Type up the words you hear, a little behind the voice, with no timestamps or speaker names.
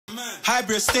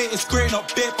Hybrid state is great,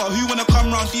 not big, but who wanna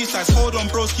come round these sides? Hold on,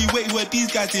 broski, wait, who are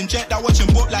these guys? Inject that watching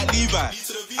book like Levi.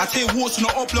 I take walks on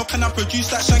the up block and I produce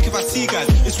that shank if I see guys.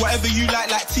 It's whatever you like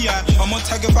T.I. I'm on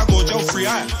tag if I go jail free.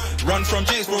 I run from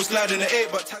James, bro, slide in the 8,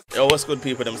 but... Yo, what's good,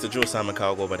 people? Them Mr. Joe Simon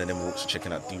Cargo by the name of Walks,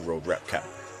 checking out DoRoad Rap Cap,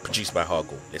 produced by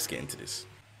Hargo. Let's get into this.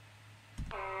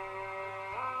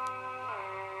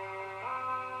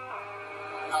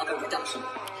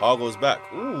 Hargo's back.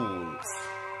 Ooh,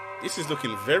 this is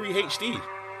looking very HD.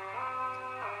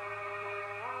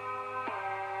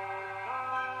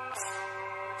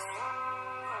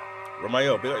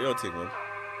 Ramayo, big up your thing, man.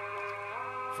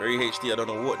 Very HD. I don't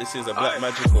know what this is. A black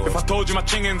magic or... If I told you my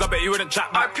chingins, I bet you wouldn't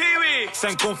chat back. Pee-wee.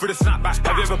 Send corn through the snapback.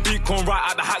 Have you ever beat corn right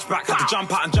out the hatchback? Had to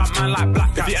jump out and jump man like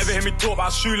black. If you ever hear me talk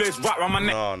about shoelace wrap around my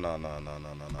neck. No.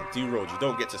 DoRoad, you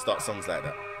don't get to start songs like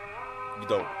that. You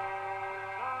don't.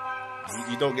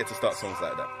 You don't get to start songs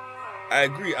like that. I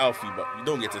agree, Alfie, but you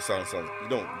don't get to sound songs. You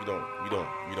don't.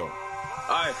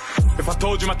 Aye. If I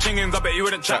told you my chingins, I bet you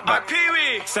wouldn't chat back.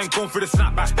 Pee-wee. Send corn through the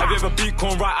snapback. Have you ever beat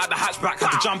corn right out the hatchback?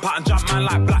 Had to jump out and jump man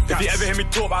like black. If you ever hear me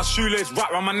talk about shoelace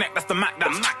wrap around my neck, that's the Mac that.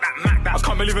 I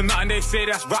can't believe in nothing they say,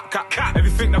 that's rap cat.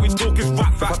 Everything that we talk is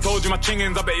rap facts. If I told you my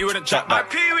chingins, I bet you wouldn't chat back.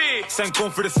 Pee-wee. Send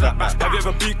corn through the snapback. Have you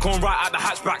ever beat corn right out the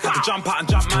hatchback? Had to jump out and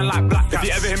jump man like black. If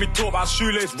you ever hear me talk about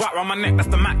shoelace wrap around my neck, that's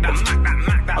the Mac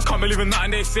that. I can't believe in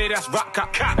nothing they say, that's rap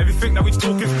cat. Everything that we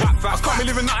talk is rap facts. I can't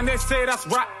believe in nothing they say, that's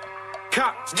rap.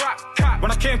 Cat.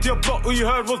 When I came to your block, all you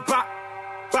heard was back.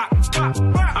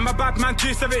 I'm a bad man,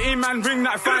 G17 man, ring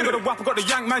that. If I ain't got a whap, I got the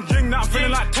yank man, ring that. I'm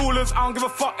feeling like toolers, I don't give a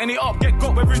fuck. Any up, get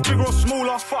got, whether it's bigger or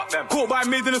smaller. Fuck them. Caught by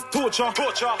me, then it's torture.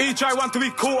 Each I want to be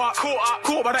caught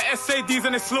by the SADs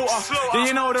and the slaughter. Yeah,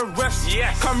 you know the rest.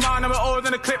 Yes. Come round, I'm older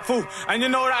than a clip full. And you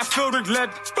know that it's filled with lead.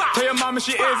 Tell your mum if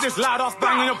she hears this loud ass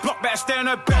bang in your block, better stay on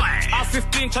her bed. I was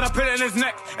 15, trying to put it in his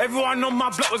neck. Everyone on my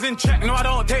block was in check. No, I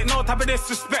don't take no type of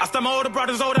disrespect. I stand my older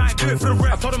brothers, I ain't do it for the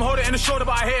rep. I told him hold it in the shoulder,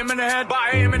 but I hit him in the head.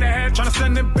 Trying to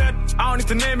send him bed. I don't need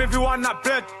to name everyone that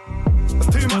bled. That's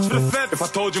too much for the fed. If I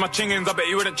told you my chingins, I bet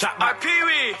you wouldn't chat back.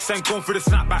 Pee-wee. Send corn through the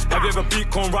snapback. Have you ever beat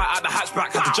corn right out the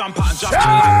hatchback? Had to jump out and jump out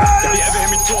like that. If you ever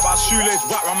hear me talk about shoelace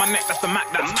wrap around my neck, that's the Mac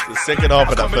that. The second half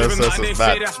of that first verse was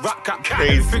bad.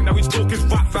 Crazy. Everything that we talk is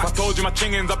rap facts. If I told you my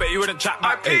chingins, I bet you wouldn't chat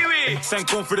back. Pee-wee. Send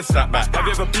corn through the snapback. Have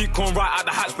you ever beat corn right out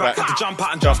the hatchback? Had to jump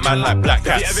out and jump man like black.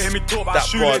 If you ever hear me talk about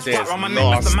shoelace wrap around my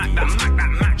neck, that's the Mac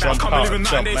that. Jump out and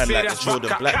jump man like the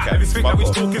Jordan Black Cat. Everything that we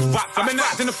talk is rap facts. I've been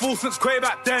acting a fool since way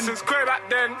back then.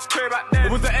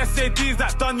 It was the SADs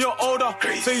that done your older.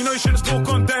 So you know you shouldn't talk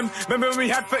on them. Remember when we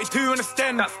had 32 in the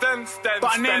stand?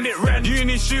 But I named it red.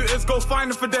 Uni shooters, go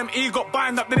find them for them. E got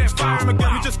bind up, they didn't fire him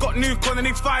again. We just got new con and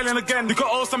he filing again. You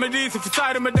got all some of these if you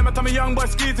side them with them. I tell me young boy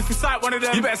squeeze if you sight one of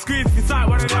them. You better squeeze if you sight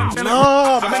one of them.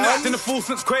 No, I've been acting a fool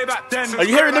since way back then. Are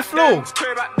you hearing the flow?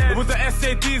 It was the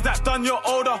SADs that done your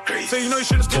older. So you know you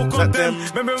shouldn't talk on them.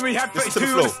 Remember when we had 32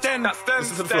 in the stand?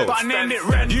 But I named it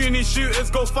red. Uni shooters,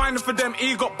 go find them for them.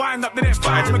 E got bind up, they didn't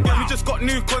fire him again. We just got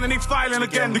new con and he filing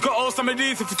again. You got all some of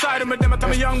these if you side them with them. I tell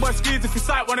me young boy squeeze if you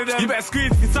sight one of them. You better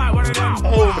squeeze if you sight one of them.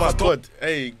 Oh my god.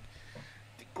 Hey,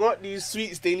 got these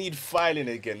sweets, they need filing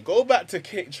again. Go back to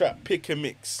Kick Trap, pick and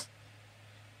mix.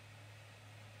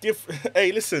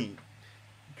 Hey, listen.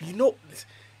 You know,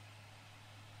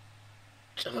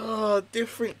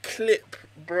 different clip,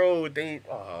 bro.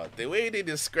 The way they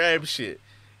describe shit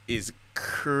is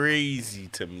crazy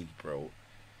to me, bro.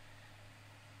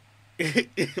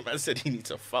 Man said he needs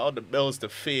to file the bells to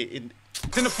fit in.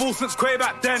 In the fool since way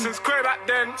back then. It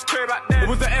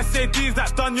was the SADs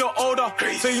that done your older.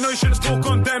 So you know you shouldn't talk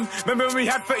on them. Remember when we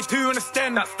had 32 in the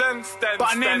stand? But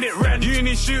I named it red.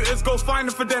 Uni shooters, go find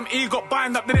them for them. E got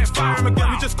bind up, they didn't fire him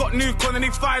again. We just got new con and he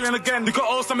filing again. You got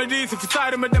all some of these if you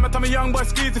side them with them. I tell me young boy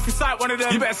squeeze if you sight one of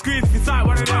them. You better squeeze if you sight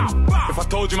one of them. If I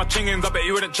told you my chingins, I bet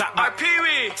you wouldn't chat back.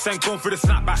 Pee-wee. Send corn through the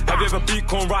snapback. Have you ever beat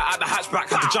corn right out the hatchback?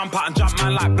 Had to jump out and jump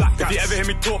man like black. If you ever hear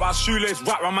me talk about shoelace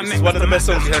wrap around my neck, this is one of the best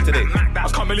songs you heard today. I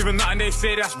can't believe in nothing they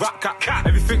say, that's rap cat.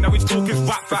 Everything that we talk is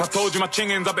rap facts. If I told you my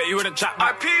chingins, I bet you wouldn't chat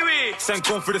back. Pee-wee. Send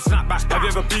corn through the snapback. Have you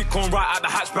ever beat corn right out the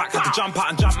hatchback? Had to jump out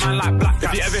and jump man like black.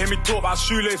 If you ever hear me talk about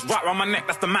shoelace wrap around my neck,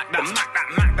 that's the Mac that.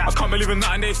 I can't believe in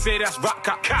nothing they say, that's rap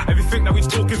cat. Everything that we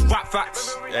talk is rap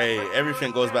facts. Hey,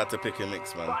 everything goes back to pick and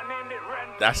mix, man.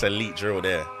 That's elite drill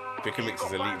there. Pick and mix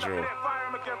is elite drill.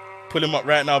 Pull him up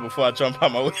right now before I jump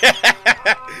out my way.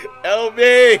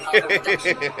 LB!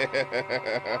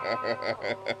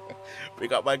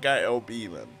 Big up my guy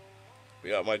LB, man.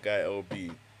 Big up my guy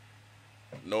LB.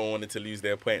 No one wanted to lose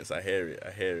their points. I hear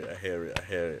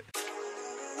it.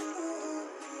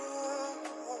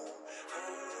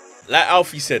 Like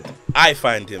Alfie said, I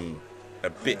find him a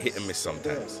bit hit and miss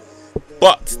sometimes.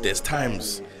 But there's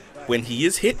times when he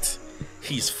is hit,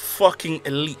 he's fucking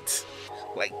elite.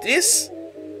 Like this,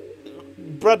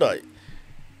 brother.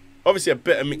 Obviously, a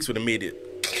better mix would have made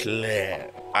it clear.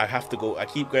 I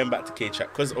keep going back to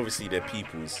K-Track because obviously they're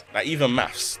people's. Like even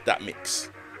Maths, that mix.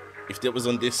 If it was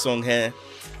on this song here,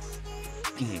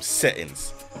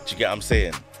 settings. Do you get what I'm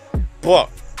saying? But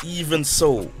even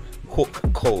so, hook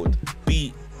cold,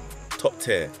 beat top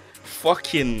tier.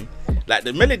 Fucking like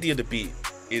the melody of the beat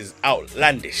is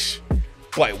outlandish,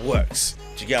 but it works.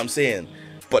 Do you get what I'm saying?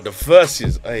 But the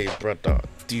verses, hey brother,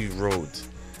 DoRoad.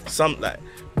 Some like,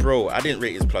 bro, I didn't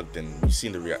rate his plugged in. You've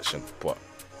seen the reaction, but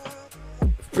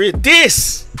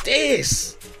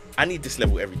this, I need this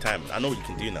level every time. I know what you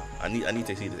can do now. I need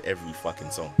to see this every fucking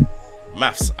song.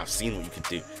 Maths, I've seen what you can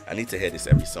do. I need to hear this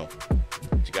every song. Do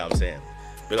you get what I'm saying?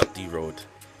 Big up DoRoad,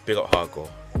 big up Hardcore.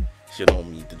 You know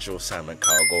me, the Joe Simon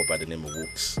car. I go by the name of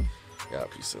Walks. Yeah,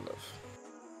 peace and love.